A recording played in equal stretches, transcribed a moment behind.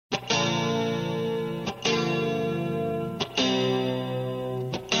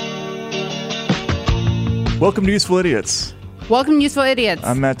Welcome to Useful Idiots. Welcome, Useful Idiots.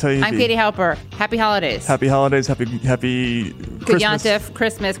 I'm Matt Taibbi. I'm Katie Halper. Happy holidays. Happy holidays. Happy Christmas. Yontif,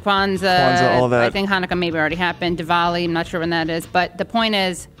 Christmas, Kwanzaa. All of that. I think Hanukkah maybe already happened. Diwali, I'm not sure when that is. But the point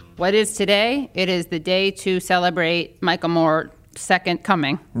is, what is today? It is the day to celebrate Michael Moore's second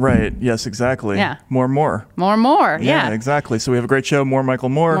coming. Right. Yes, exactly. Yeah. More. More. Yeah. Exactly. So we have a great show. More Michael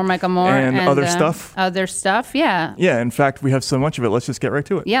Moore. And other stuff. Other stuff, yeah. Yeah. In fact, we have so much of it. Let's just get right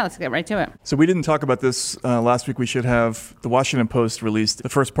to it. Yeah, let's get right to it. So we didn't talk about this last week. We should have. The Washington Post released the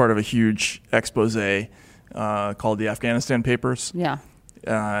first part of a huge expose called the Afghanistan Papers. Yeah.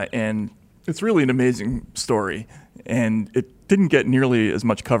 And it's really an amazing story. And it didn't get nearly as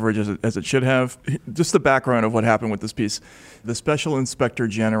much coverage as it should have. Just the background of what happened with this piece. The Special Inspector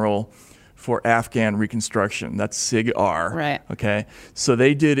General for Afghan Reconstruction, that's SIG-R. Right. Okay. So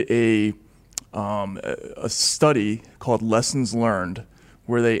they did a study called Lessons Learned,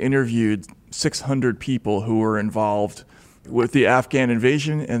 where they interviewed 600 people who were involved with the Afghan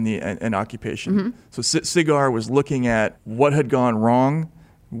invasion and occupation. Mm-hmm. So SIG-R was looking at what had gone wrong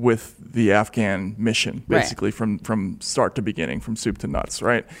with the Afghan mission, basically, right, from start to beginning, from soup to nuts,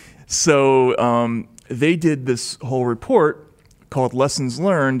 right? So they did this whole report called Lessons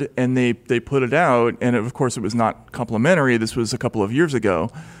Learned, and they put it out, and of course it was not complimentary. This was a couple of years ago,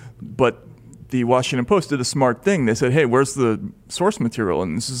 but the Washington Post did a smart thing. They said, hey, where's the source material?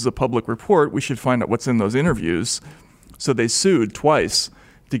 And this is a public report. We should find out what's in those interviews. So they sued twice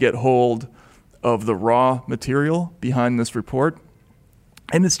to get hold of the raw material behind this report.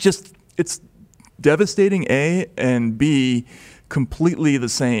 And it's devastating, A, and B, completely the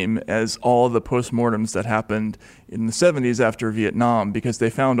same as all the postmortems that happened in the 70s after Vietnam, because they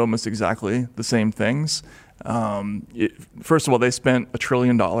found almost exactly the same things. First of all, they spent $1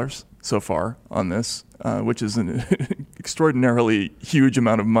 trillion so far on this, which is an extraordinarily huge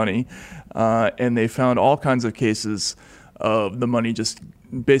amount of money. And they found all kinds of cases of the money just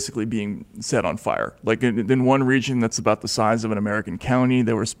basically being set on fire. Like in one region that's about the size of an American county,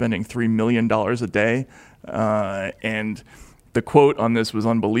 they were spending $3 million a day. And the quote on this was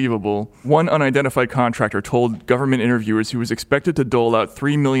unbelievable. One unidentified contractor told government interviewers he was expected to dole out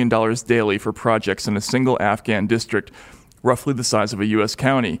 $3 million daily for projects in a single Afghan district, roughly the size of a U.S.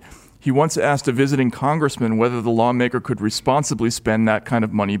 county. He once asked a visiting congressman whether the lawmaker could responsibly spend that kind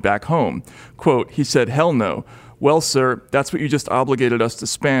of money back home. Quote, he said, hell no. Well, sir, that's what you just obligated us to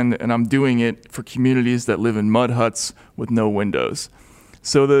spend, and I'm doing it for communities that live in mud huts with no windows.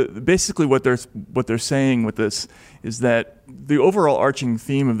 So basically what they're saying with this is that the overall arching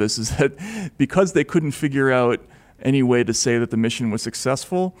theme of this is that because they couldn't figure out any way to say that the mission was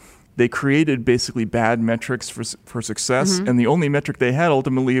successful, they created basically bad metrics for success, mm-hmm, and the only metric they had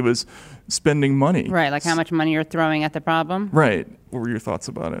ultimately was spending money. Right, like how much money you're throwing at the problem. Right. What were your thoughts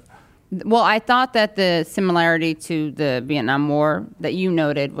about it? Well, I thought that the similarity to the Vietnam War that you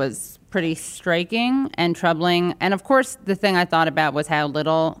noted was pretty striking and troubling. And of course, the thing I thought about was how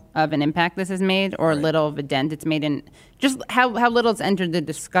little of an impact this has made, or little of a dent it's made in just how little it's entered the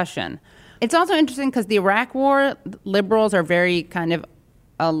discussion. It's also interesting because the Iraq War, liberals are very kind of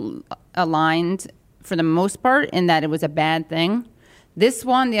aligned for the most part in that it was a bad thing. This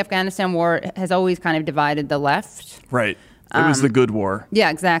one, the Afghanistan War, has always kind of divided the left. Right. It was the good war. Yeah,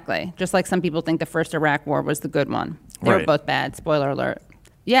 exactly. Just like some people think the first Iraq War was the good one. They were both bad. Spoiler alert.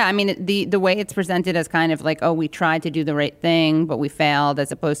 Yeah, I mean, the way it's presented as kind of like, oh, we tried to do the right thing, but we failed,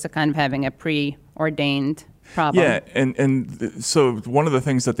 as opposed to kind of having a preordained problem. Yeah, and so one of the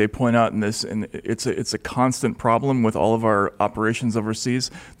things that they point out in this, and it's a constant problem with all of our operations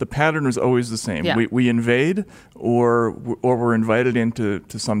overseas, the pattern is always the same. Yeah. We invade or we're invited into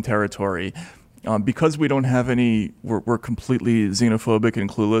some territory. Because we don't have we're completely xenophobic and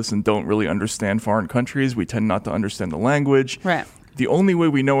clueless and don't really understand foreign countries. We tend not to understand the language. Right. The only way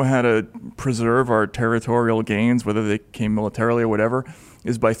we know how to preserve our territorial gains, whether they came militarily or whatever,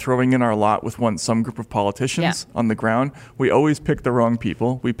 is by throwing in our lot with some group of politicians on the ground. We always pick the wrong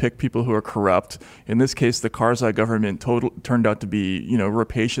people. We pick people who are corrupt. In this case, the Karzai government turned out to be,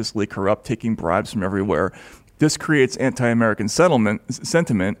 rapaciously corrupt, taking bribes from everywhere. This creates anti-American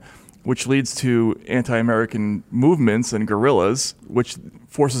sentiment, which leads to anti-American movements and guerrillas, which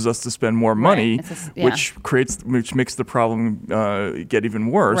forces us to spend more money, which makes the problem get even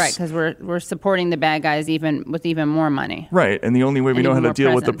worse. Right, because we're supporting the bad guys with even more money. Right, and the only way we know how to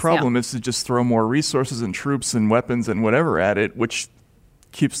deal with the problem is to just throw more resources and troops and weapons and whatever at it, which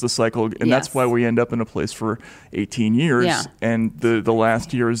keeps the cycle, and that's why we end up in a place for 18 years. Yeah. And the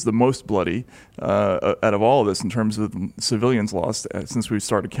last year is the most bloody out of all of this in terms of civilians lost since we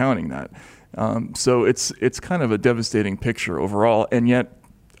started counting that. So it's kind of a devastating picture overall, and yet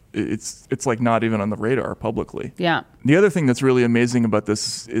it's like not even on the radar publicly. Yeah. The other thing that's really amazing about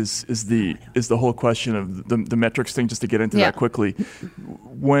this is the whole question of the metrics thing. Just to get into that quickly,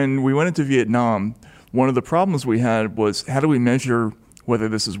 when we went into Vietnam, one of the problems we had was how do we measure whether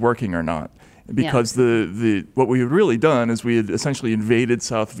this is working or not? Because what we had really done is we had essentially invaded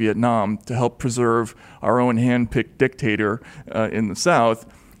South Vietnam to help preserve our own hand-picked dictator in the South,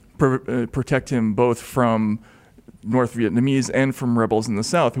 protect him both from North Vietnamese and from rebels in the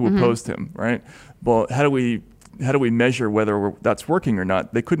South who opposed him, right? Well, how do we measure whether that's working or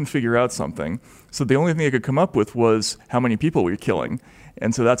not? They couldn't figure out something. So the only thing they could come up with was how many people we were killing.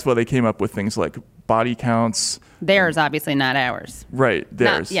 And so that's why they came up with things like body counts. Theirs, obviously, not ours. Right,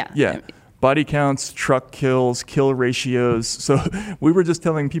 theirs. Yeah. Body counts, truck kills, kill ratios. So we were just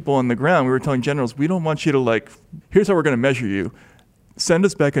telling people on the ground, we were telling generals, we don't want you to here's how we're going to measure you. Send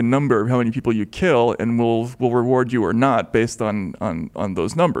us back a number of how many people you kill, and we'll reward you or not based on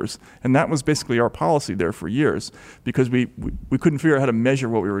those numbers. And that was basically our policy there for years, because we couldn't figure out how to measure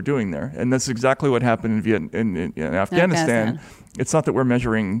what we were doing there. And that's exactly what happened in Afghanistan. It's not that we're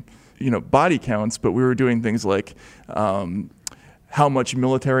measuring, body counts, but we were doing things like how much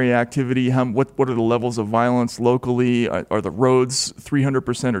military activity, what are the levels of violence locally? Are the roads 300%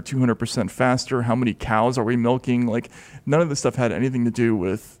 or 200% faster? How many cows are we milking? None of this stuff had anything to do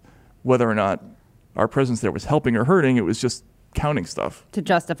with whether or not our presence there was helping or hurting. It was just counting stuff. To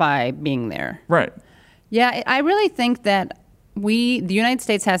justify being there. Right. Yeah, I really think that the United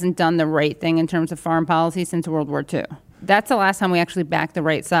States hasn't done the right thing in terms of foreign policy since World War II. That's the last time we actually backed the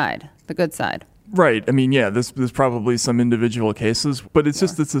right side, the good side. Right. I mean, there's probably some individual cases, but it's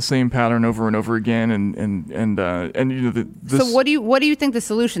just it's the same pattern over and over again. So what do you think the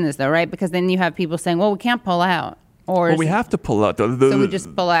solution is, though? Right? Because then you have people saying, "Well, we can't pull out," or we have to pull out. So we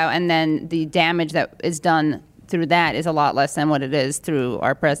just pull out, and then the damage that is done through that is a lot less than what it is through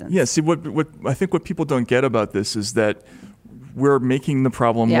our presence. Yeah. See, what I think what people don't get about this is that we're making the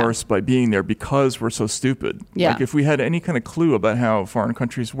problem worse by being there because we're so stupid. Yeah. If we had any kind of clue about how foreign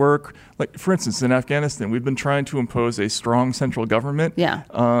countries work, for instance, in Afghanistan, we've been trying to impose a strong central government. Yeah.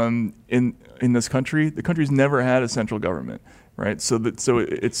 In this country, the country's never had a central government, right? So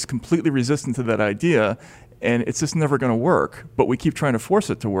it's completely resistant to that idea, and it's just never going to work. But we keep trying to force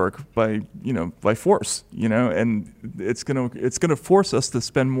it to work by force, and it's gonna force us to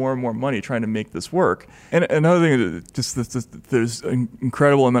spend more and more money trying to make this work. And another thing, there's an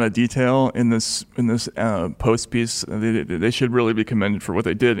incredible amount of detail in this Post piece. They should really be commended for what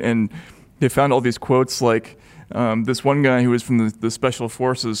they did. And they found all these quotes like this one guy who was from the special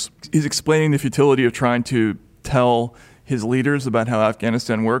forces. He's explaining the futility of trying to tell his leaders about how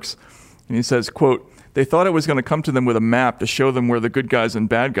Afghanistan works, and he says, quote, "They thought I was going to come to them with a map to show them where the good guys and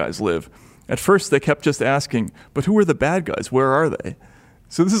bad guys live. At first, they kept just asking, but who are the bad guys? Where are they?"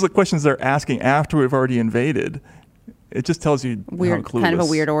 So this is the questions they're asking after we've already invaded. It just tells you how clueless. Kind of a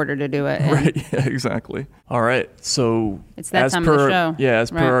weird order to do it. Right, yeah, exactly. All right, so it's that time of the show. Yeah, as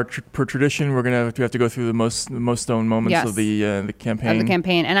per our tradition, we have to go through the most stone moments of the campaign. Of the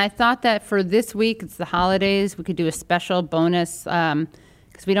campaign. And I thought that for this week, it's the holidays, we could do a special bonus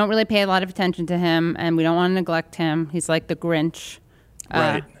because we don't really pay a lot of attention to him, and we don't want to neglect him. He's like the Grinch,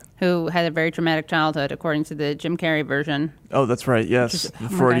 right? Who had a very traumatic childhood, according to the Jim Carrey version. Oh, that's right. Yes, the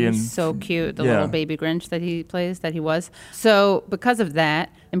Freudian. He's so cute, the little baby Grinch that he was. So because of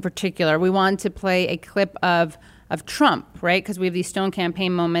that, in particular, we wanted to play a clip of Trump, right? Because we have these stone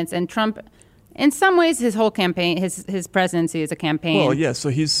campaign moments, and Trump, in some ways, his whole campaign, his presidency is a campaign. Well, yeah. So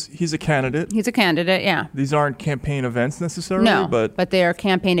he's a candidate. He's a candidate. Yeah. These aren't campaign events necessarily. No, but they are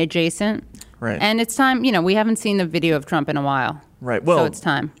campaign adjacent. Right. And it's time. We haven't seen a video of Trump in a while. Right. Well, so it's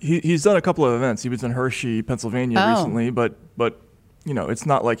time. He's done a couple of events. He was in Hershey, Pennsylvania recently, but it's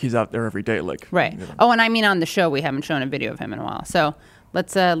not like he's out there every day. Right. Oh, and I mean on the show, we haven't shown a video of him in a while. So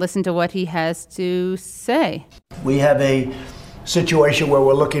let's listen to what he has to say. We have a situation where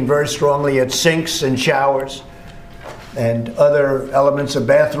we're looking very strongly at sinks and showers and other elements of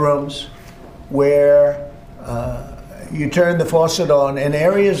bathrooms where you turn the faucet on in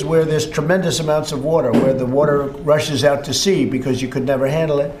areas where there's tremendous amounts of water, where the water rushes out to sea because you could never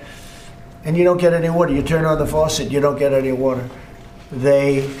handle it, and you don't get any water. You turn on the faucet, you don't get any water.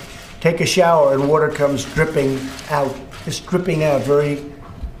 They take a shower and water comes dripping out, just dripping out, very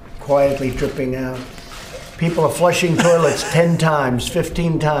quietly dripping out. People are flushing toilets 10 times,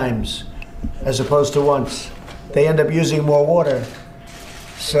 15 times, as opposed to once. They end up using more water.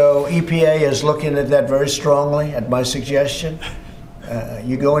 So EPA is looking at that very strongly, at my suggestion.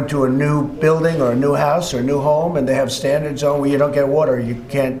 You go into a new building or a new house or a new home, and they have standards on where you don't get water. You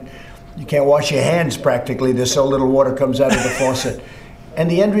can't wash your hands practically. There's so little water comes out of the faucet. And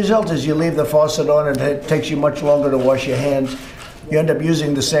the end result is you leave the faucet on and it takes you much longer to wash your hands. You end up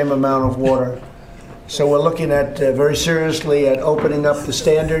using the same amount of water. So we're looking at very seriously at opening up the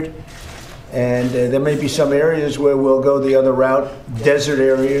standard. And there may be some areas where we'll go the other route, desert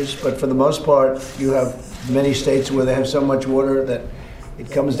areas, but for the most part, you have many states where they have so much water that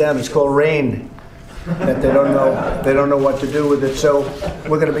it comes down. It's called rain, that they don't know what to do with it. So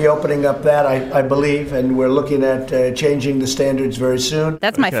we're going to be opening up that, I believe, and we're looking at changing the standards very soon.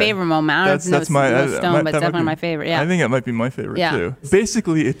 That's my favorite moment. I don't know if it's Stone, but it's definitely my favorite. Yeah, I think it might be my favorite too.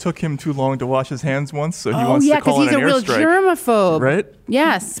 Basically, it took him too long to wash his hands once, so he wants to call it an airstrike. Oh, yeah, because he's a real germaphobe. Right?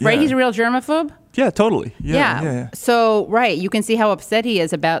 Yes, right. He's a real germaphobe. Yeah, totally. Yeah. So, right, you can see how upset he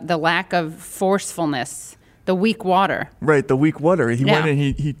is about the lack of forcefulness, the weak water. Right, the weak water. He went and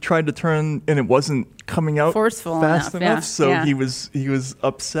he tried to turn, and it wasn't coming out forceful fast enough. So he was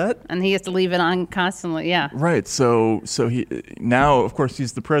upset, and he has to leave it on constantly. Yeah. Right. So he now, of course,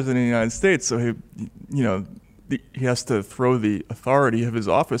 he's the president of the United States. So he has to throw the authority of his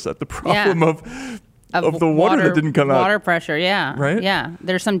office at the problem of the water that didn't come out. Water pressure, yeah. Right? Yeah.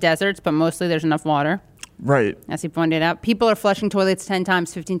 There's some deserts, but mostly there's enough water. Right. As he pointed out. People are flushing toilets 10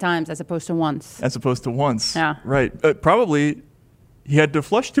 times, 15 times, as opposed to once. Yeah. Right. Probably he had to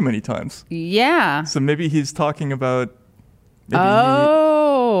flush too many times. Yeah. So maybe he's talking about...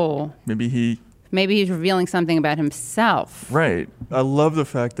 Maybe he's revealing something about himself. Right. I love the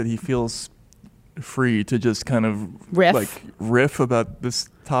fact that he feels free to just kind of riff about this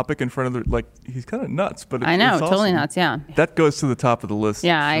topic in front of he's kind of nuts, but I know, it's totally awesome. Nuts, yeah. That goes to the top of the list.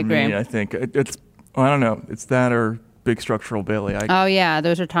 Yeah, I agree. Me, I think it's I don't know, it's that or Big Structural Bailey.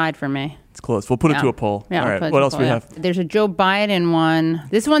 Those are tied for me. It's close. We'll put it to a poll. Yeah, all right. What else we have? There's a Joe Biden one.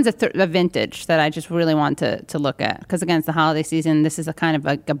 This one's a vintage that I just really want to look at because again, it's the holiday season. This is a kind of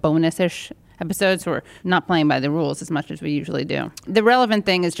a bonus-ish episode, so we're not playing by the rules as much as we usually do. The relevant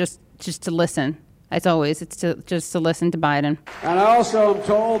thing is just to listen. As always, it's just to listen to Biden. And I also am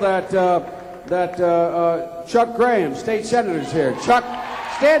told that Chuck Graham, state senator, is here. Chuck,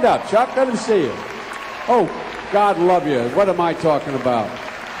 stand up. Chuck, let him see you. Oh, God love you. What am I talking about?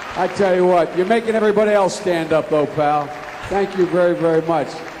 I tell you what, you're making everybody else stand up, though, pal. Thank you very, very much.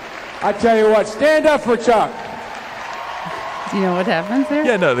 I tell you what, stand up for Chuck. Do you know what happens there?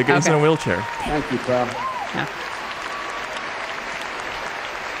 Yeah, no, the guy's in a wheelchair. Thank you, pal. Yeah.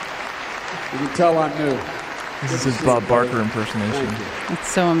 You can tell I'm new. This is his Bob Barker impersonation. It's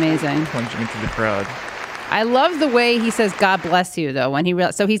so amazing. Plunging into the crowd. I love the way he says "God bless you," though.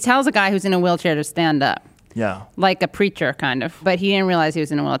 When so he tells a guy who's in a wheelchair to stand up. Yeah. Like a preacher, kind of. But he didn't realize he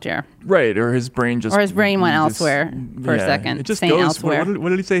was in a wheelchair. Right, or his brain went elsewhere for a second. It just goes elsewhere. What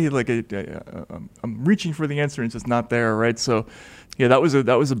did he say? I'm reaching for the answer and it's just not there, right? So, yeah, that was a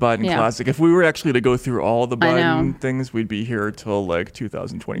Biden classic. If we were actually to go through all the Biden things, we'd be here till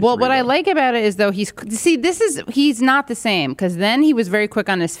 2023. Well, what I like about it is though he's not the same because then he was very quick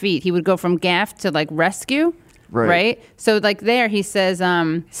on his feet. He would go from gaffe to rescue, right? So there he says,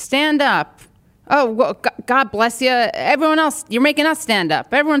 stand up. Oh, well, God bless you. Everyone else, you're making us stand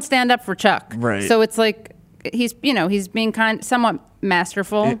up. Everyone stand up for Chuck. Right. So it's he's being somewhat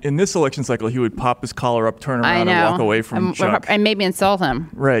masterful. In this election cycle, he would pop his collar up, turn around, and walk away from Chuck. And maybe insult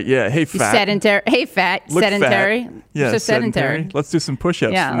him. Right, yeah. Hey, fat. Sedentary. Hey, fat. Look sedentary. Fat. Yeah, so sedentary. Let's do some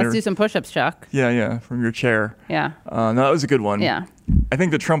push-ups. Yeah, let's do some push-ups, Chuck. Yeah, from your chair. Yeah. No, that was a good one. Yeah. I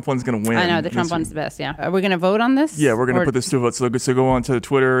think the Trump one's going to win. I know, the Trump one's the best, yeah. Are we going to vote on this? Yeah, we're going to put this to a vote. So go on to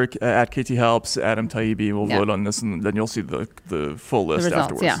Twitter, at KT Helps, Adam Taibbi. We'll vote on this, and then you'll see the full list results,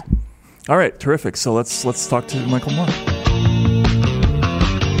 afterwards. Yeah. All right, terrific. So let's talk to Michael Moore.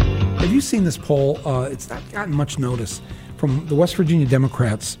 Have you seen this poll? It's not gotten much notice. From the West Virginia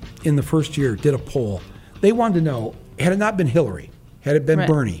Democrats in the first year did a poll. They wanted to know, had it not been Hillary, had it been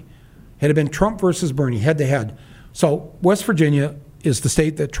Bernie, had it been Trump versus Bernie, head-to-head. So West Virginia is the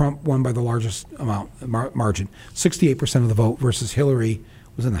state that Trump won by the largest margin. 68% of the vote versus Hillary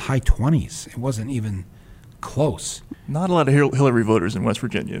was in the high 20s. It wasn't even close. Not a lot of Hillary voters in West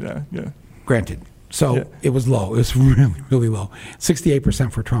Virginia, yeah. Granted. So it was low. It was really, really low.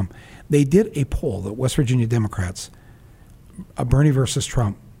 68% for Trump. They did a poll, the West Virginia Democrats, Bernie versus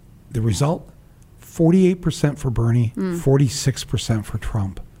Trump. The result, 48% for Bernie, 46% for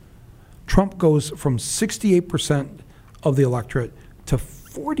Trump. Trump goes from 68% of the electorate to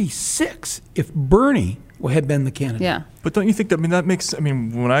 46 if Bernie had been the candidate. Yeah. But don't you think that, that makes,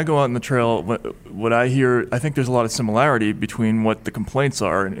 when I go out on the trail, what I hear, I think there's a lot of similarity between what the complaints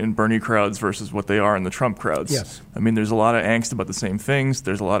are in Bernie crowds versus what they are in the Trump crowds. Yes. There's a lot of angst about the same things.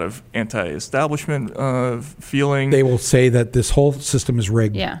 There's a lot of anti-establishment feeling. They will say that this whole system is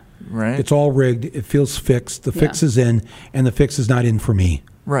rigged. Yeah. Right. It's all rigged. It feels fixed. The fix is in, and the fix is not in for me.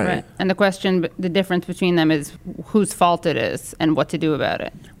 Right. And the difference between them is whose fault it is and what to do about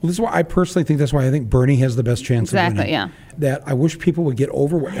it. Well, this is why I personally think that's why I think Bernie has the best chance of winning. Exactly, yeah. That I wish people would get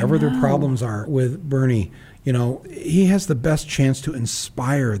over whatever their problems are with Bernie. He has the best chance to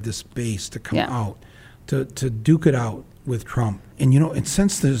inspire this base to come out, to duke it out with Trump. And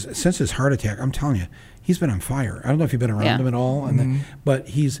since his heart attack, I'm telling you, he's been on fire. I don't know if you've been around him at all, but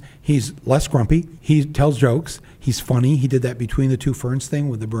he's less grumpy. He tells jokes. He's funny. He did that Between the Two Ferns thing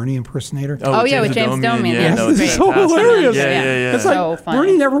with the Bernie impersonator. Oh yeah, with James Domian. Yeah, this is so hilarious. Yeah. It's like so funny.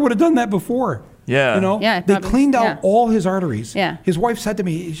 Bernie never would have done that before. Yeah. Yeah, They probably, cleaned out all his arteries. Yeah. His wife said to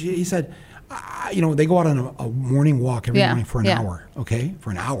me, he said, they go out on a morning walk every morning for an hour, okay?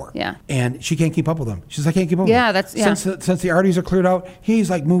 For an hour. Yeah. And she can't keep up with him. She says, I can't keep up with him. Since the arteries are cleared out, he's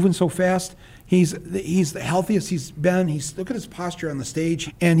like moving so fast. He's the healthiest he's been. Look at his posture on the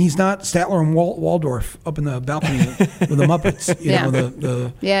stage, and he's not Statler and Waldorf up in the balcony with the Muppets,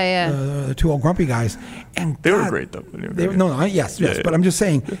 the two old grumpy guys. And they were great though. Yes. But I'm just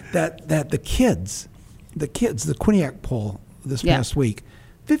saying that the kids, the Quinnipiac poll this past week,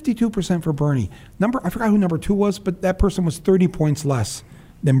 52% for Bernie. I forgot who number 2 was, but that person was 30 points less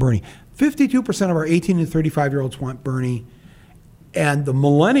than Bernie. 52% of our 18 to 35-year-olds want Bernie, and the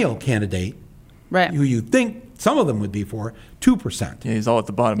millennial candidate, who you think some of them would be for, 2%. Yeah, he's all at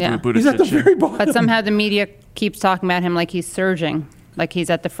the bottom. Yeah. He's at the very bottom. But somehow the media keeps talking about him like he's surging, like he's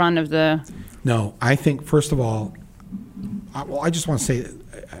at the front of the... No, I think, first of all, I just want to say,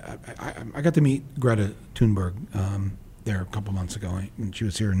 I got to meet Greta Thunberg there a couple months ago, and she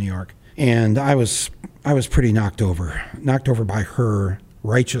was here in New York. And I was pretty knocked over by her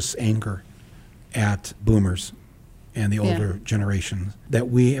righteous anger at boomers and the older generation, that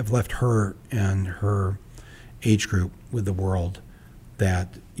we have left her and her age group with the world,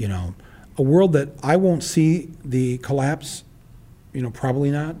 that, a world that I won't see the collapse,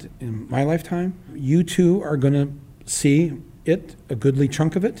 probably not in my lifetime. You two are going to see it, a goodly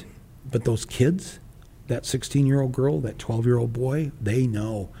chunk of it, but those kids, that 16-year-old girl, that 12-year-old boy, they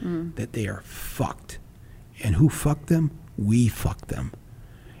know that they are fucked. And who fucked them? We fucked them.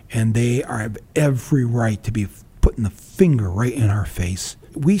 And they have every right to be putting the finger right in our face.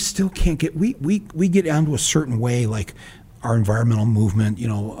 We still can't get, we get down to a certain way, like our environmental movement,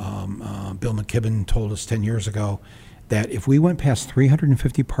 Bill McKibben told us 10 years ago that if we went past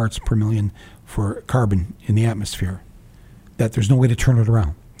 350 parts per million for carbon in the atmosphere, that there's no way to turn it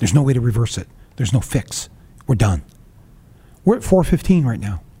around. There's no way to reverse it. There's no fix. We're done. We're at 415 right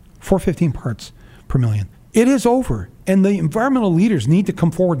now, 415 parts per million. It is over, and the environmental leaders need to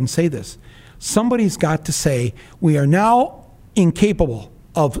come forward and say this. Somebody's got to say, we are now incapable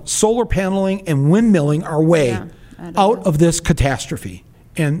of solar paneling and windmilling our way out of this catastrophe.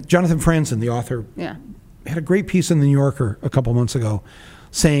 And Jonathan Franzen, the author, had a great piece in the New Yorker a couple months ago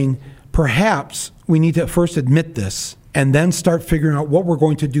saying, perhaps we need to first admit this and then start figuring out what we're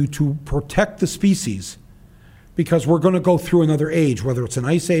going to do to protect the species, because we're going to go through another age, whether it's an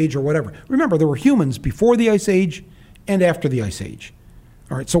ice age or whatever. Remember, there were humans before the ice age and after the ice age.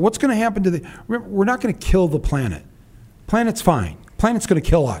 All right, so what's going to happen to we're not going to kill the planet. Planet's fine. Planet's going to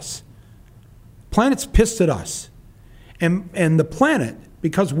kill us. Planet's pissed at us. And the planet,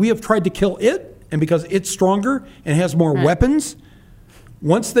 because we have tried to kill it, and because it's stronger and has more weapons,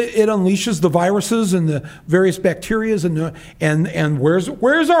 once it unleashes the viruses and the various bacterias and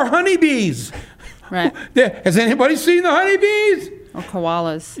where's our honeybees? Right. Has anybody seen the honeybees? Or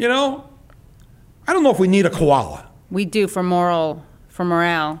koalas. I don't know if we need a koala. We do for morale.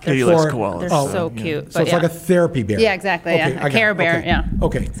 Katie likes koalas. They're so cute. So it's like a therapy bear. Yeah, exactly. Okay, A care bear. okay. Yeah.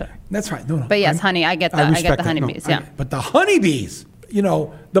 Okay. Sorry. That's right. No. But yes, honey, I get that. I get the honeybees. But the honeybees,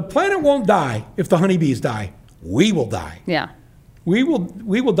 the planet won't die if the honeybees die. We will die. Yeah. We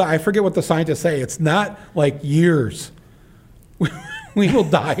will die. I forget what the scientists say. It's not like years. We will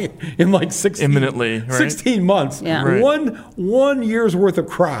die in like 16, imminently, right? 16 months. Yeah. Right. One year's worth of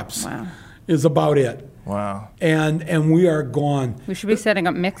crops is about it. Wow. And we are gone. We should be setting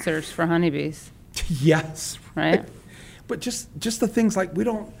up mixers for honeybees. Yes. Right? But just the things like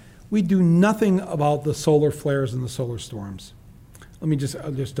we do nothing about the solar flares and the solar storms. Let me just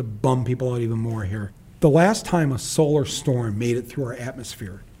to bum people out even more here. The last time a solar storm made it through our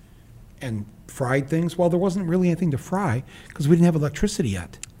atmosphere and fried things. Well, there wasn't really anything to fry because we didn't have electricity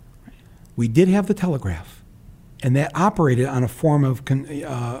yet. We did have the telegraph, and that operated on a form of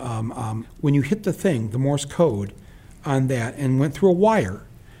when you hit the thing, the Morse code on that, and went through a wire.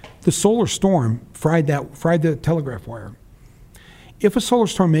 The solar storm fried the telegraph wire. If a solar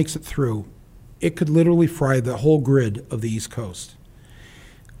storm makes it through, it could literally fry the whole grid of the East Coast.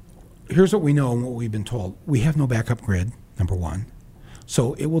 Here's what we know and what we've been told. We have no backup grid, number one.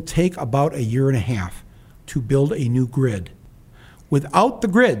 So it will take about a year and a half to build a new grid. Without the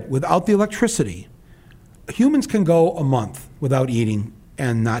grid, without the electricity, humans can go a month without eating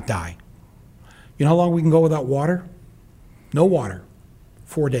and not die. You know how long we can go without water? No water.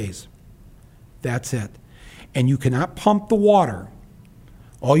 4 days. That's it. And you cannot pump the water.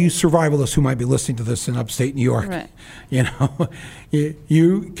 All you survivalists who might be listening to this in upstate New York, Right. you know,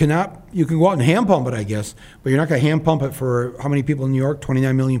 you can go out and hand pump it, I guess, but you're not going to hand pump it for how many people in New York?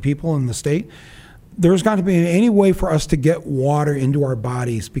 29 million people in the state. There's got to be any way for us to get water into our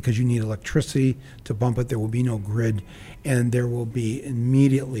bodies because you need electricity to pump it. There will be no grid, and there will be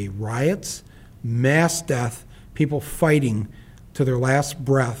immediately riots, mass death, people fighting to their last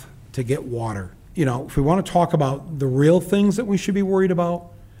breath to get water. You know, if we want to talk about the real things that we should be worried about,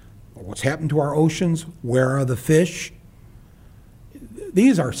 what's happened to our oceans, where are the fish?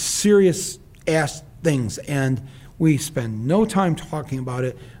 These are serious ass things, and we spend no time talking about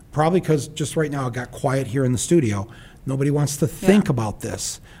it, probably because just right now it got quiet here in the studio. Nobody wants to think about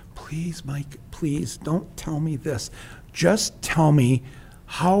this. Please, Mike, please don't tell me this. Just tell me,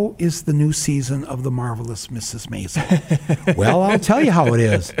 how is the new season of The Marvelous Mrs. Maisel? Well, I'll tell you how it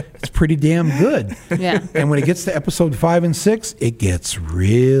is. It's pretty damn good. Yeah. And when it gets to episode 5 and 6, it gets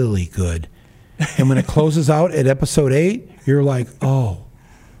really good. And when it closes out at episode 8, you're like, oh.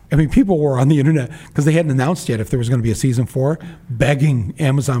 I mean, people were on the internet, because they hadn't announced yet if there was going to be a season 4, begging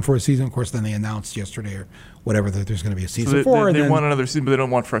Amazon for a season. Of course, then they announced yesterday or whatever that there's going to be a season 4. They want another season, but they don't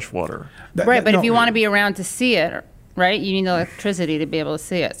want fresh water. Right, but if you want to be around to see it, right, you need electricity to be able to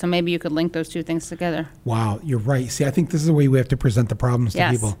see it. So maybe you could link those two things together. Wow, you're right. See, I think this is the way we have to present the problems to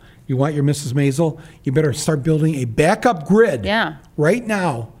Yes. people. You want your Mrs. Maisel, you better start building a backup grid right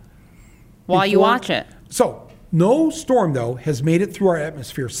now. While you watch it. So, no storm, though, has made it through our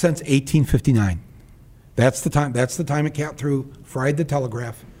atmosphere since 1859. That's the time it got through, fried the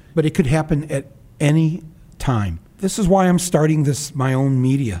telegraph. But it could happen at any time. This is why I'm starting my own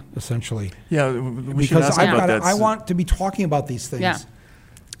media, essentially. Yeah, we should Because ask about that. I want to be talking about these things. Yeah.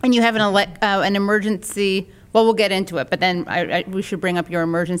 And you have an emergency, well, we'll get into it, but then we should bring up your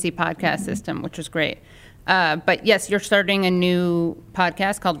emergency podcast system, which is great. But yes, you're starting a new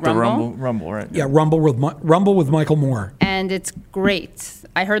podcast called Rumble. Rumble, right? Yeah, Rumble with Michael Moore. And it's great.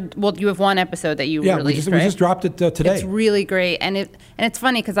 I heard, well, you have one episode that you released, we just dropped it today. It's really great. And it's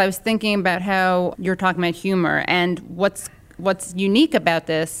funny because I was thinking about how you're talking about humor, and what's unique about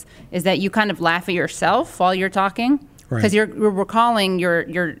this is that you kind of laugh at yourself while you're talking. Because you're recalling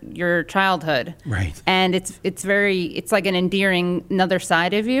your childhood, right? And it's like an endearing another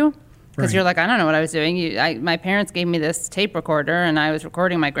side of you, because you're like, I don't know what I was doing. My parents gave me this tape recorder, and I was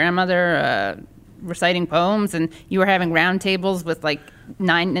recording my grandmother reciting poems, and you were having round tables with like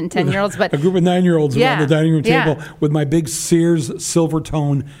 9 and 10-year-olds, but a group of 9-year-olds around the dining room table with my big Sears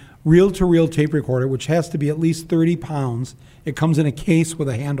Silvertone reel-to-reel tape recorder, which has to be at least 30 pounds. It comes in a case with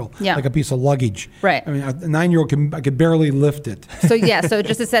a handle, like a piece of luggage. Right. I mean, a 9-year-old I could barely lift it. So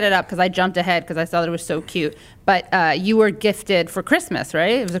just to set it up, because I jumped ahead because I thought it was so cute. But you were gifted for Christmas,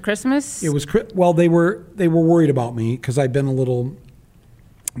 right? It was a Christmas. It was well. They were worried about me because I've been a little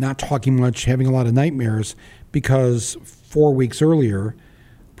not talking much, having a lot of nightmares, because 4 weeks earlier,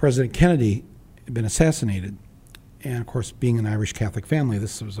 President Kennedy had been assassinated. And, of course, being an Irish Catholic family,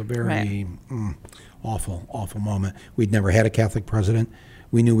 this was a very awful, awful moment. We'd never had a Catholic president.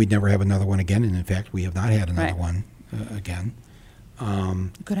 We knew we'd never have another one again. And, in fact, we have not had another one again.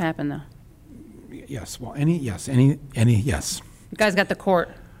 It could happen, though. Yes. Well, yes. You guys got the court.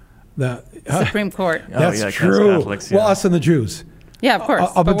 The Supreme Court. That's true. Catholics, Well, us and the Jews. Yeah, of course.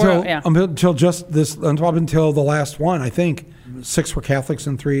 Up until the last one, I think 6 were Catholics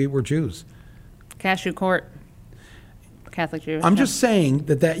and 3 were Jews. Cashew Court. Catholic Jews. I'm just saying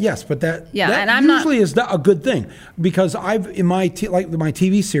that and I'm usually is not a good thing, because I've in my my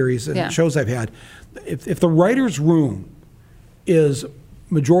TV series and shows I've had, if the writer's room is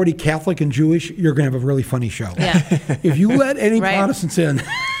majority Catholic and Jewish, you're going to have a really funny show. Yeah. If you let any Protestants in.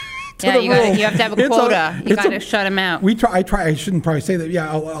 You have to have a quota. You got to shut them out. I shouldn't probably say that. Yeah,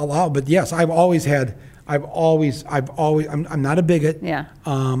 I'll allow. But yes, I'm not a bigot. Yeah.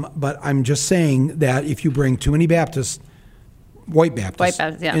 But I'm just saying that if you bring too many Baptists, white Baptists,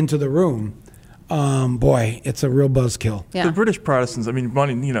 yeah. into the room, boy, it's a real buzzkill. Yeah. The British Protestants, I mean,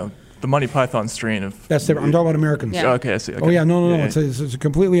 the Monty Python strain of... That's different. I'm talking about Americans. Yeah. Okay, I see. Okay. Oh yeah, no. Yeah. It's a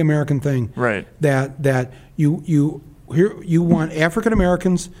completely American thing. Right. That you want African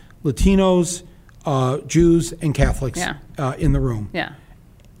Americans, Latinos, Jews, and Catholics in the room. Yeah.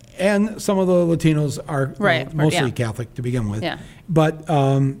 And some of the Latinos are mostly yeah. Catholic to begin with. Yeah. But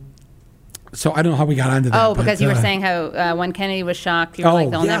so I don't know how we got onto that. Oh, because you were saying how when Kennedy was shocked, you were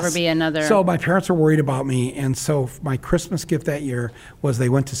like, there'll never be another. So my parents were worried about me, and so my Christmas gift that year was they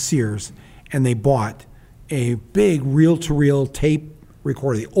went to Sears and they bought a big reel-to-reel tape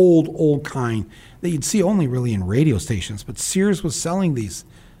recorder, the old kind that you'd see only really in radio stations. But Sears was selling these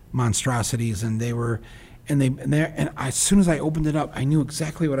monstrosities, and they were. And as soon as I opened it up, I knew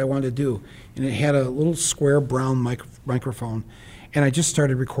exactly what I wanted to do. And it had a little square brown microphone, and I just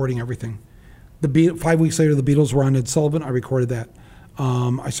started recording everything. 5 weeks later, the Beatles were on Ed Sullivan. I recorded that.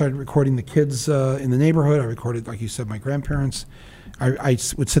 I started recording the kids in the neighborhood. I recorded, like you said, my grandparents. I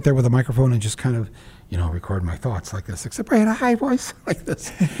would sit there with a microphone and just kind of, record my thoughts like this, except I had a high voice like this.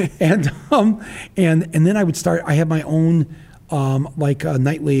 and then I would start. I had my own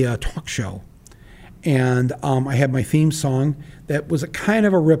nightly talk show. And I had my theme song that was a kind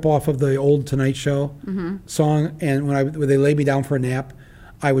of a ripoff of the old Tonight Show song. And when they laid me down for a nap,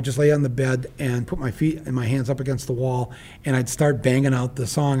 I would just lay on the bed and put my feet and my hands up against the wall, and I'd start banging out the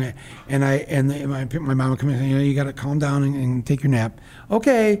song. And my mom would come in and say, you got to calm down and take your nap.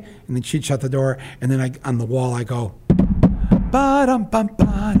 Okay. And then she'd shut the door, and then on the wall I go,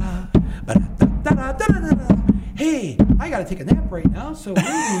 ba-dum-bum-ba-da, ba-da-da-da-da-da-da. Hey, I got to take a nap right now, so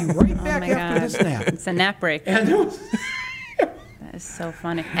we'll be right back after this nap. It's a nap break. And it was that is so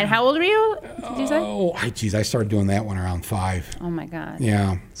funny. And how old were you, did you say? Oh, geez, I started doing that one around 5. Oh, my God.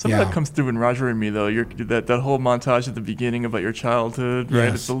 Yeah. Some of that comes through in Roger and Me, though. That whole montage at the beginning about your childhood, right?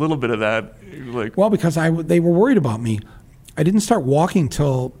 Yes. It's a little bit of that. Well, because they were worried about me. I didn't start walking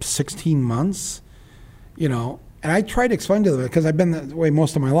till 16 months, And I tried to explain to them, because I've been that way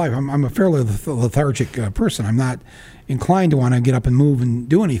most of my life. I'm a fairly lethargic person. I'm not inclined to want to get up and move and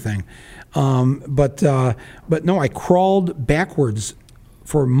do anything. But no, I crawled backwards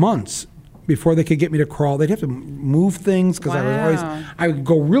for months before they could get me to crawl. They'd have to move things because I would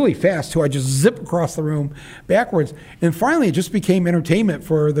go really fast too. I just zip across the room backwards, and finally it just became entertainment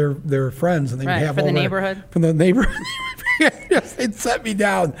for their friends, and they would have for the neighborhood. From the neighborhood. Yes, they'd set me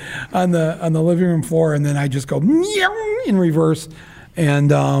down on the living room floor, and then I just go in reverse, and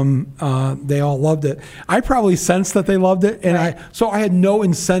they all loved it. I probably sensed that they loved it, and so I had no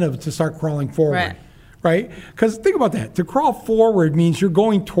incentive to start crawling forward, right? Because think about that. To crawl forward means you're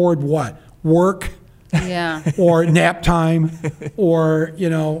going toward what? Work, or nap time, or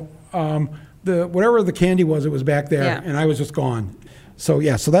the whatever the candy was, it was back there, and I was just gone. So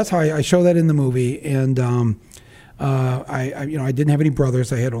so that's how I show that in the movie, and. I didn't have any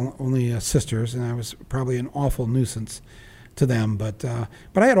brothers. I had only sisters, and I was probably an awful nuisance to them. But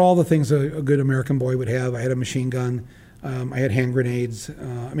I had all the things a good American boy would have. I had a machine gun. I had hand grenades.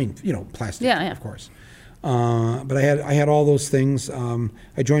 Plastic, of course. But I had all those things.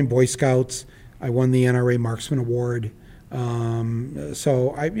 I joined Boy Scouts. I won the NRA Marksman Award.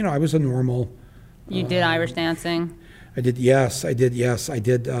 So I was a normal. You did Irish dancing? I did. Yes, I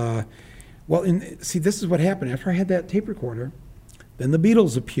did. Well, see, this is what happened. After I had that tape recorder, then the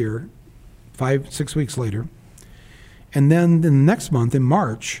Beatles appear 5-6 weeks later. And then the next month, in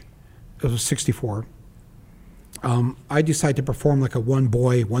March, it was 1964, I decided to perform like a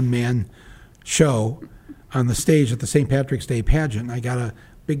one-boy, one-man show on the stage at the St. Patrick's Day pageant. I got a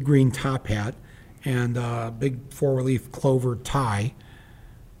big green top hat and a big four-relief clover tie.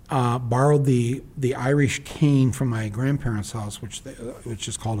 Borrowed the Irish cane from my grandparents' house, which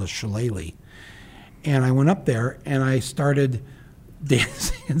is called a shillelagh. And I went up there and I started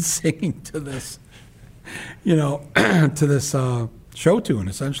dancing and singing to this, to this show tune,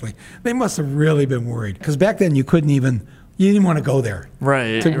 essentially. They must have really been worried, because back then you didn't want to go there,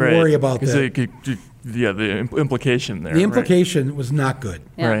 right? To worry about that. The implication there. The implication was not good,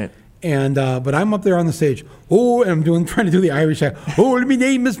 right? And but I'm up there on the stage. Oh, and I'm trying to do the Irish act. Oh, my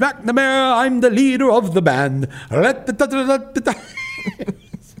name is McNamara. I'm the leader of the band.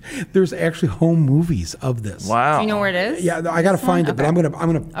 There's actually home movies of this. Wow. Do you know where it is? Yeah, I got to find it, but I'm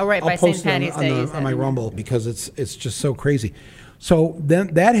gonna. Oh, right, I'll post it on my Rumble, because it's just so crazy. So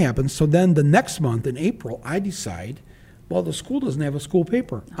then that happens. So then the next month in April, I decide, well, the school doesn't have a school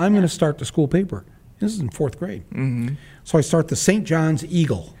paper. I'm going to start the school paper. This is in 4th grade. Mm-hmm. So I start the St. John's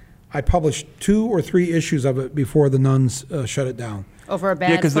Eagle. I published 2 or 3 issues of it before the nuns shut it down. Over a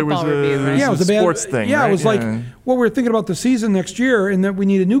bad because there was football review, right? Yeah, it was a bad sports thing. Yeah, right? it was like, well, we're thinking about the season next year, and that we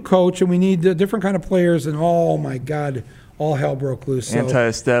need a new coach, and we need a different kind of players, and oh my God, all hell broke loose. So,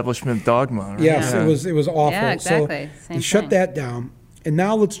 anti-establishment dogma. Right? yes, Yeah. it was awful. Yeah, exactly. So Same they shut thing. that down, and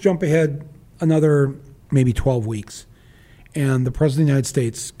now let's jump ahead another maybe 12 weeks, and the President of the United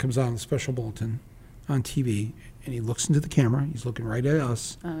States comes out on a special bulletin on TV, and he looks into the camera. He's looking right at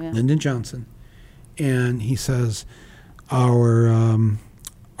us, Lyndon Johnson, and he says,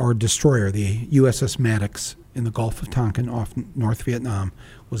 Our destroyer, the USS Maddox in the Gulf of Tonkin off North Vietnam,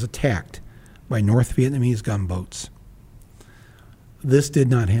 was attacked by North Vietnamese gunboats. This did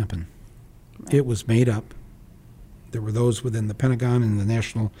not happen. It was made up. There were those within the Pentagon and the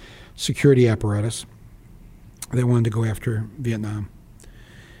national security apparatus that wanted to go after Vietnam.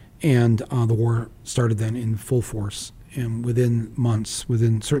 And the war started then in full force. And within months,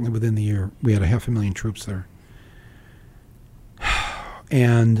 certainly within the year, we had 500,000 troops there.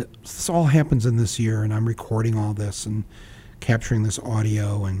 And this all happens in this year, and I'm recording all this and capturing this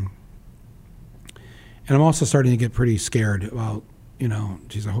audio, and I'm also starting to get pretty scared about,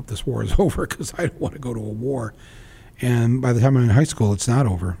 geez, I hope this war is over, because I don't want to go to a war. And by the time I'm in high school, it's not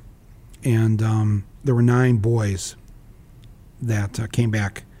over. And there were 9 boys that came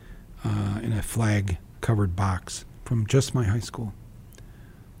back in a flag-covered box from just my high school.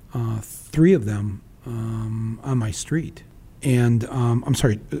 3 of them on my street. And I'm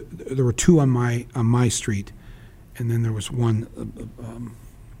sorry, there were 2 on my street, and then there was one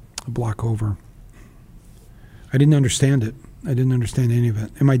a block over. I didn't understand it. I didn't understand any of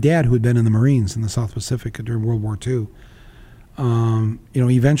it. And my dad, who had been in the Marines in the South Pacific during World War II,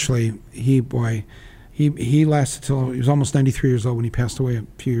 eventually he lasted till he was almost 93 years old when he passed away a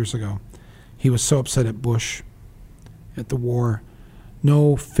few years ago. He was so upset at Bush, at the war.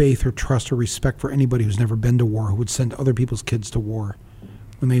 No faith or trust or respect for anybody who's never been to war, who would send other people's kids to war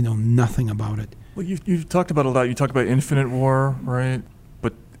when they know nothing about it. Well, you've talked about a lot. You talked about infinite war, right?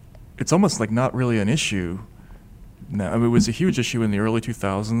 But it's almost like not really an issue now. I mean, it was a huge issue in the early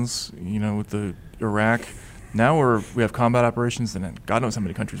 2000s, with the Iraq. Now we have combat operations in God knows how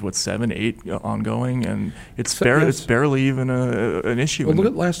many countries, 7, 8 ongoing, and it's barely even an issue. Well, look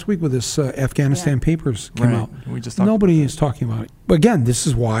at last week with this Afghanistan papers came out. We just Nobody is talking about it. But again, this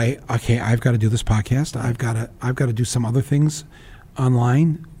is why I've got to do this podcast. I've got to do some other things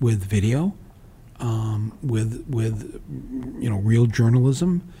online with video, with real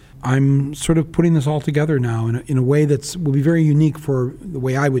journalism. I'm sort of putting this all together now in a way will be very unique for the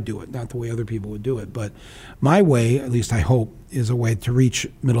way I would do it, not the way other people would do it. But my way, at least I hope, is a way to reach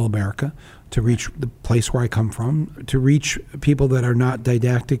Middle America, to reach the place where I come from, to reach people that are not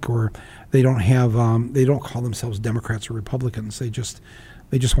didactic, or they don't have, they don't call themselves Democrats or Republicans. They just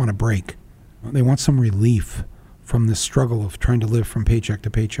want a break. They want some relief from this struggle of trying to live from paycheck to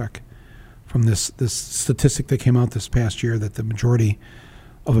paycheck. From this statistic that came out this past year that the majority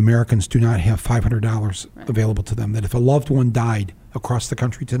of Americans do not have $500 available to them, that if a loved one died across the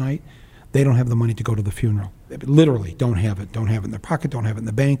country tonight, they don't have the money to go to the funeral. They literally don't have it in their pocket, don't have it in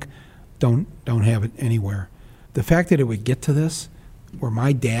the bank, don't have it anywhere. The fact that it would get to this, where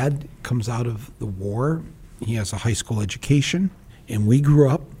my dad comes out of the war, he has a high school education, and we grew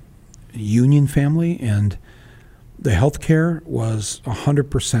up a union family, and the health care was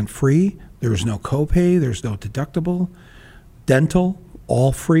 100% free. There was no copay, there's no deductible. Dental,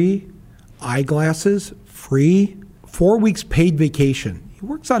 all free. Eyeglasses, free. 4 weeks paid vacation. He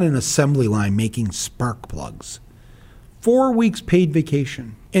works on an assembly line making spark plugs. 4 weeks paid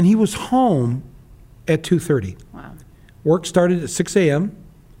vacation. And he was home at 2:30. Wow. Work started at 6 a.m.,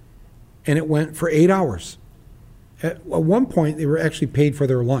 and it went for 8 hours. At one point, they were actually paid for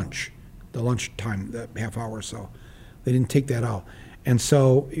their lunch, the lunch time, that half hour or so. They didn't take that out. And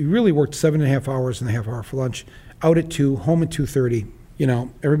so he really worked 7.5 hours and a half hour for lunch, out at 2, home at 2:30.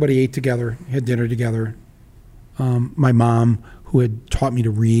 Everybody ate together, had dinner together. My mom, who had taught me to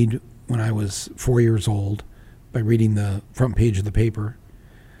read when I was 4 years old by reading the front page of the paper,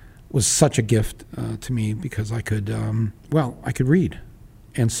 was such a gift to me because I could read.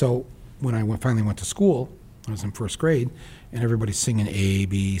 And so when I finally went to school, I was in first grade, and everybody's singing A,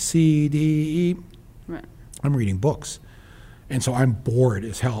 B, C, D, E. Right. I'm reading books. And so I'm bored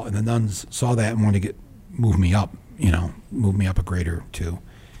as hell. And the nuns saw that and wanted to move me up a grade or 2.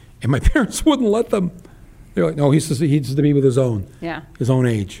 And my parents wouldn't let them. They're like, no, he needs to be with his own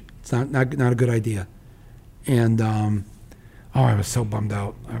age. It's not a good idea. And I was so bummed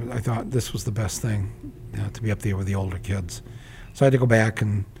out. I thought this was the best thing, to be up there with the older kids. So I had to go back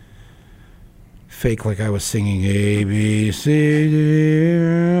and fake like I was singing A, B, C, D,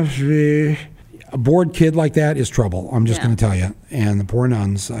 F, G. a bored kid like that is trouble. I'm just Yeah. going to tell you. And the poor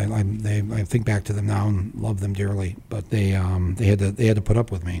nuns, I think back to them now and love them dearly. But they had to put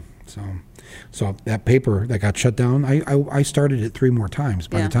up with me. So that paper that got shut down, I started it 3 more times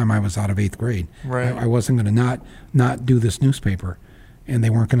by Yeah. the time I was out of 8th grade. Right. I wasn't going to not do this newspaper, and they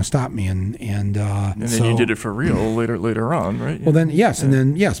weren't going to stop me. And And then so, you did it for real later on, right? well, then yes, and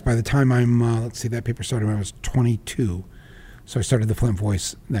then yes. By the time I'm let's see, that paper started when I was 22, so I started the Flint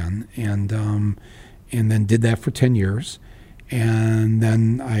Voice then, and then did that for 10 years, and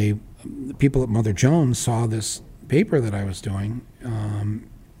then the people at Mother Jones saw this paper that I was doing,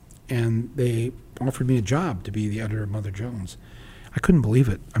 and they offered me a job to be the editor of Mother Jones. I couldn't believe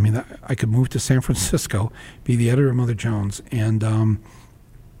it. I mean, I could move to San Francisco, be the editor of Mother Jones, and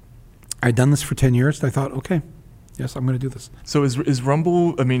I'd done this for 10 years. And I thought, okay, yes, I'm going to do this. So is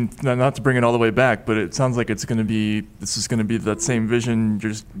Rumble? I mean, not to bring it all the way back, but it sounds like this is going to be that same vision.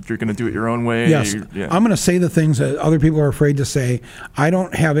 You're going to do it your own way. Yes, Yeah. I'm going to say the things that other people are afraid to say. I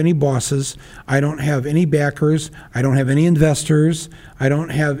don't have any bosses. I don't have any backers. I don't have any investors. I don't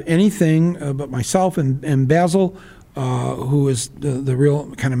have anything but myself and Basil, who is the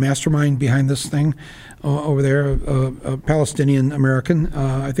real kind of mastermind behind this thing over there, a Palestinian American.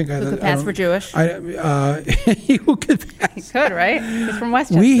 I think Who could pass for Jewish? Who could pass? He could, right? He's from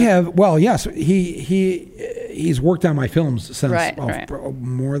Westchester. We have, well, yes, he's worked on my films since Right.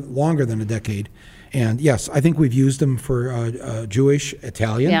 longer than a decade, and yes, I think we've used him for Jewish,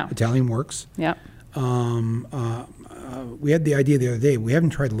 Italian. Yeah. Italian works. Yep. We had the idea the other day. We haven't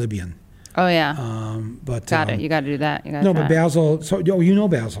tried Libyan, Oh, yeah. but Got it. You got to do that. You got to no, try but it. Basil. So, you know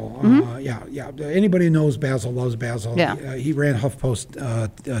Basil. Yeah. Anybody who knows Basil loves Basil. Yeah. He ran HuffPost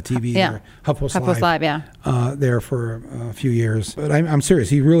TV. Yeah. Or HuffPost HuffPost Live, yeah. there for a few years. But I'm serious.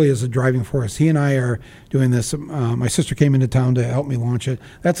 He really is a driving force. He and I are doing this. My sister came into town to help me launch it.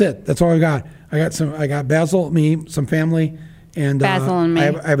 That's it. That's all I got. I got Basil, me, some family, and Basil and me.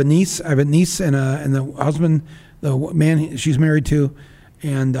 I have a niece. I have a niece and the husband, the man she's married to,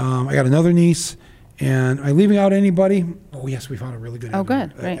 and I got another niece. And am I leaving out anybody? Oh, yes, we found a really good editor.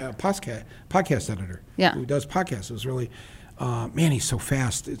 Good, great. Podcast editor. Yeah. Who does podcasts. It was really, man, he's so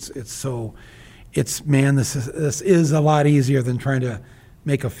fast. This is a lot easier than trying to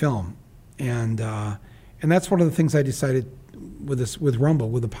make a film. And that's one of the things I decided with Rumble,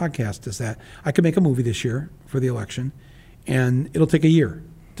 with the podcast, is that I could make a movie this year for the election, and it'll take a year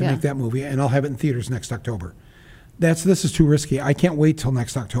to make that movie, and I'll have it in theaters next October. This is too risky. I can't wait till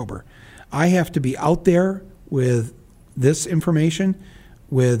next October. I have to be out there with this information,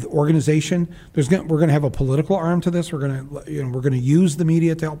 with organization. We're going to have a political arm to this. We're going to use the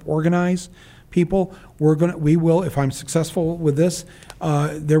media to help organize people. We will, if I'm successful with this,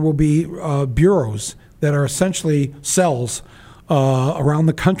 there will be bureaus that are essentially cells around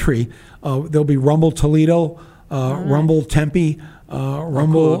the country. There'll be Rumble Toledo, Rumble Tempe,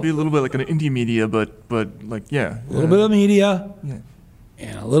 Rumble. Cool. It'll be a little bit like an indie media, but like, yeah. A little bit of media. Yeah.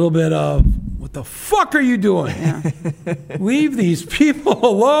 And a little bit of, what the fuck are you doing? Leave these people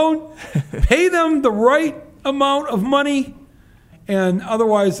alone. Pay them the right amount of money. And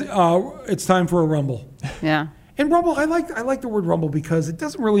otherwise, it's time for a rumble. Yeah. And rumble, I like the word rumble because it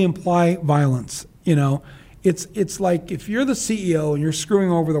doesn't really imply violence. You know, it's like if you're the CEO and you're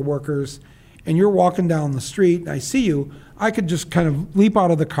screwing over the workers and you're walking down the street and I see you, I could just kind of leap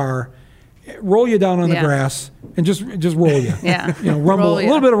out of the car, roll you down on the grass, and just roll you. Yeah. You know, rumble, Roll a ya.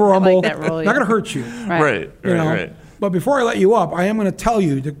 little bit of a rumble. I like that, roll Not ya. going to hurt you. Right. You know? Right. But before I let you up, I am going to tell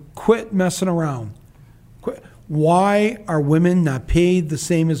you to quit messing around. Why are women not paid the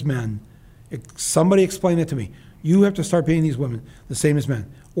same as men? Somebody explain it to me. You have to start paying these women the same as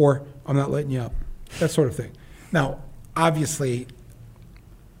men, or I'm not letting you up. That sort of thing. Now, obviously,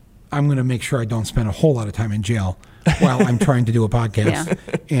 I'm going to make sure I don't spend a whole lot of time in jail while I'm trying to do a podcast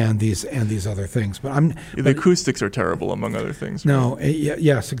and these other things. But The acoustics are terrible, among other things. Right? no,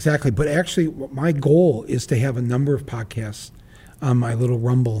 yes, exactly. But actually, my goal is to have a number of podcasts on my little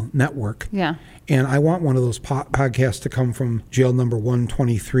Rumble network. Yeah. And I want one of those podcasts to come from jail number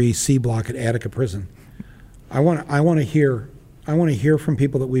 123 C block at Attica Prison. I want to hear from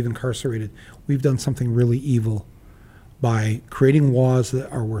people that we've incarcerated. We've done something really evil by creating laws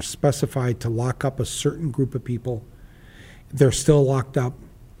that were specified to lock up a certain group of people. They're still locked up.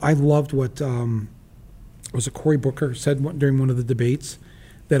 I loved what was it Cory Booker said during one of the debates,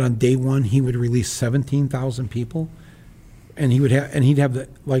 that on day one he would release 17,000 people, and he'd have the,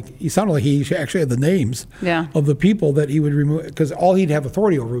 like, he sounded like he actually had the names of the people that he would remove, because all he'd have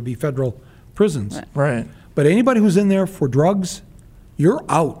authority over would be federal prisons. Right. But anybody who's in there for drugs, you're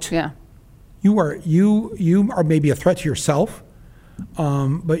out. Yeah. You are maybe a threat to yourself,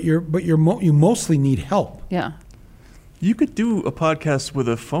 but you mostly need help. Yeah. You could do a podcast with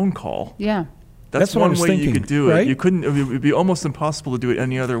a phone call. Yeah. That's what I one was way thinking, you could do it. right? You couldn't. It would be almost impossible to do it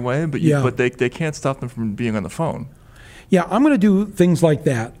any other way. But but they can't stop them from being on the phone. Yeah, I'm going to do things like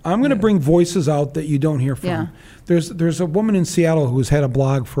that. I'm going to bring voices out that you don't hear from. Yeah. There's a woman in Seattle who's had a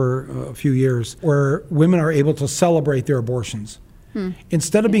blog for a few years where women are able to celebrate their abortions.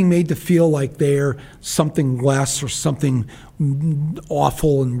 Instead of being made to feel like they're something less or something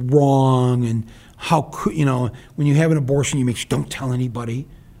awful and wrong, and how could, when you have an abortion, you make sure don't tell anybody.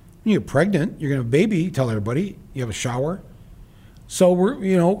 When you're pregnant, you're going to have a baby, tell everybody. You have a shower. So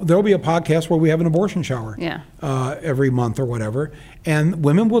there'll be a podcast where we have an abortion shower every month or whatever, and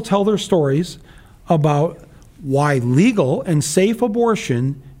women will tell their stories about why legal and safe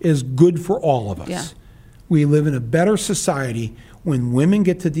abortion is good for all of us. Yeah. We live in a better society when women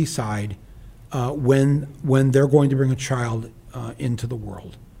get to decide when they're going to bring a child into the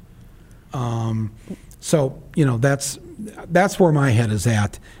world. So that's where my head is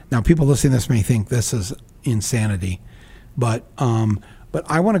at. Now, people listening to this may think this is insanity, but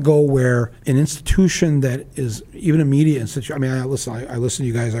I want to go where an institution that is even a media institution. I mean, I listen to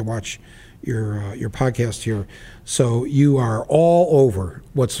you guys. I watch your podcast here. So you are all over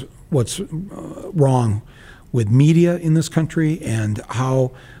what's wrong with media in this country and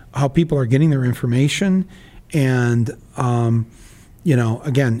how people are getting their information. And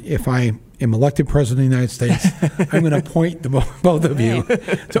again, if I am elected president of the United States, I'm going to appoint both of you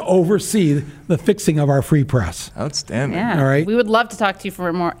to oversee the fixing of our free press. Outstanding. Yeah. All right. We would love to talk to you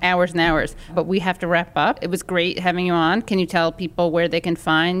for more hours and hours, but we have to wrap up. It was great having you on. Can you tell people where they can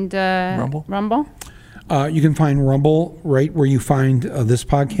find Rumble? You can find Rumble right where you find this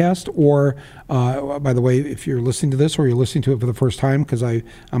podcast. Or, by the way, if you're listening to this or you're listening to it for the first time, because on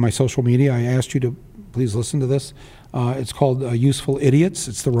my social media, I asked you to please listen to this. It's called Useful Idiots.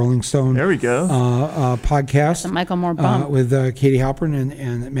 It's the Rolling Stone There we go. podcast. The Michael Moore bump. With Katie Halpern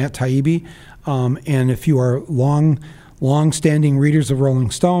and Matt Taibbi. And if you are long-standing readers of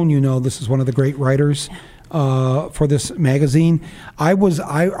Rolling Stone, you know this is one of the great writers for this magazine. I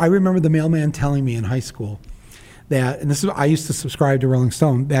remember the mailman telling me in high school that, and I used to subscribe to Rolling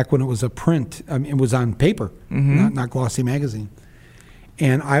Stone back when it was a print. It was on paper, not glossy magazine.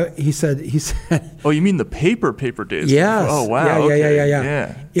 And he said. Oh, you mean the paper days? Yes. Oh, wow.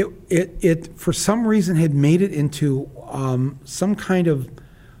 Yeah. It for some reason had made it into some kind of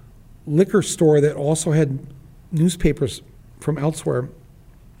liquor store that also had newspapers from elsewhere.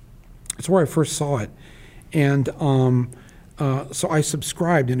 That's where I first saw it, and so I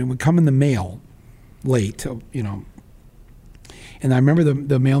subscribed, and it would come in the mail late, And I remember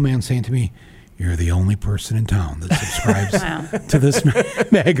the mailman saying to me, "You're the only person in town that subscribes to this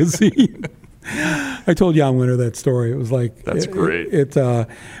magazine." I told Jan Winter that story. It was like that's great.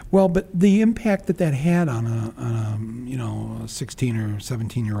 But the impact that had on a 16 or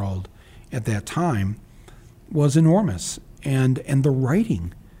 17-year-old at that time was enormous, and the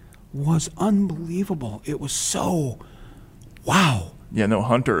writing was unbelievable. It was so wow. Yeah, no,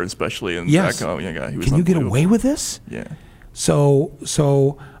 Hunter especially in yes. back home. Yeah, he was. Can you get away with this? Yeah. So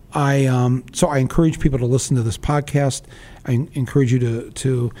I encourage people to listen to this podcast. I encourage you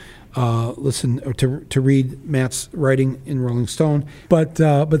to listen or to read Matt's writing in Rolling Stone. But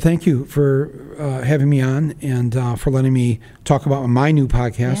thank you for having me on and for letting me talk about my new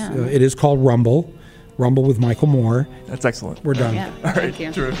podcast. Yeah. It is called Rumble with Michael Moore. That's excellent. We're done. Yeah, All right, thank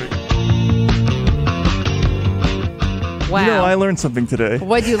you. Terrific. Wow. I learned something today.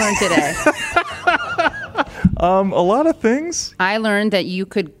 What'd you learn today? A lot of things. I learned that you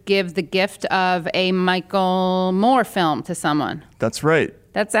could give the gift of a Michael Moore film to someone. That's right.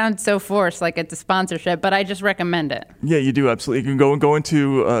 That sounds so forced, like it's a sponsorship, but I just recommend it. Yeah, you do, absolutely. You can go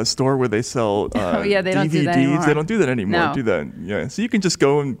into a store where they sell they DVDs. don't do that anymore. They don't do that anymore, No. do that? Yeah. So you can just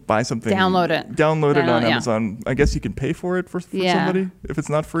go and buy something. Download it. Download it on Yeah. Amazon. I guess you can pay for it for somebody if it's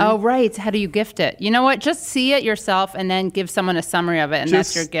not free. Oh, right. How do you gift it? You know what? Just see it yourself and then give someone a summary of it, and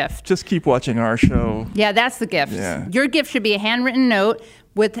that's your gift. Just keep watching our show. Yeah, that's the gift. Yeah. Your gift should be a handwritten note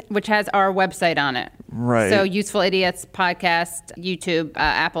which has our website on it. Right. So Useful Idiots podcast, YouTube,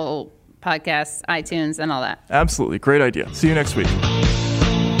 Apple Podcasts, iTunes, and all that. Absolutely. Great idea. See you next week.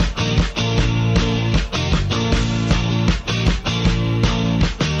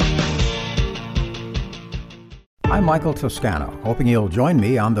 I'm Michael Toscano, hoping you'll join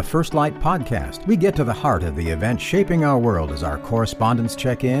me on the First Light podcast. We get to the heart of the events shaping our world as our correspondents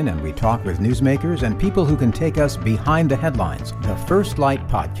check in and we talk with newsmakers and people who can take us behind the headlines. The First Light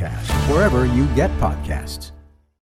podcast, wherever you get podcasts.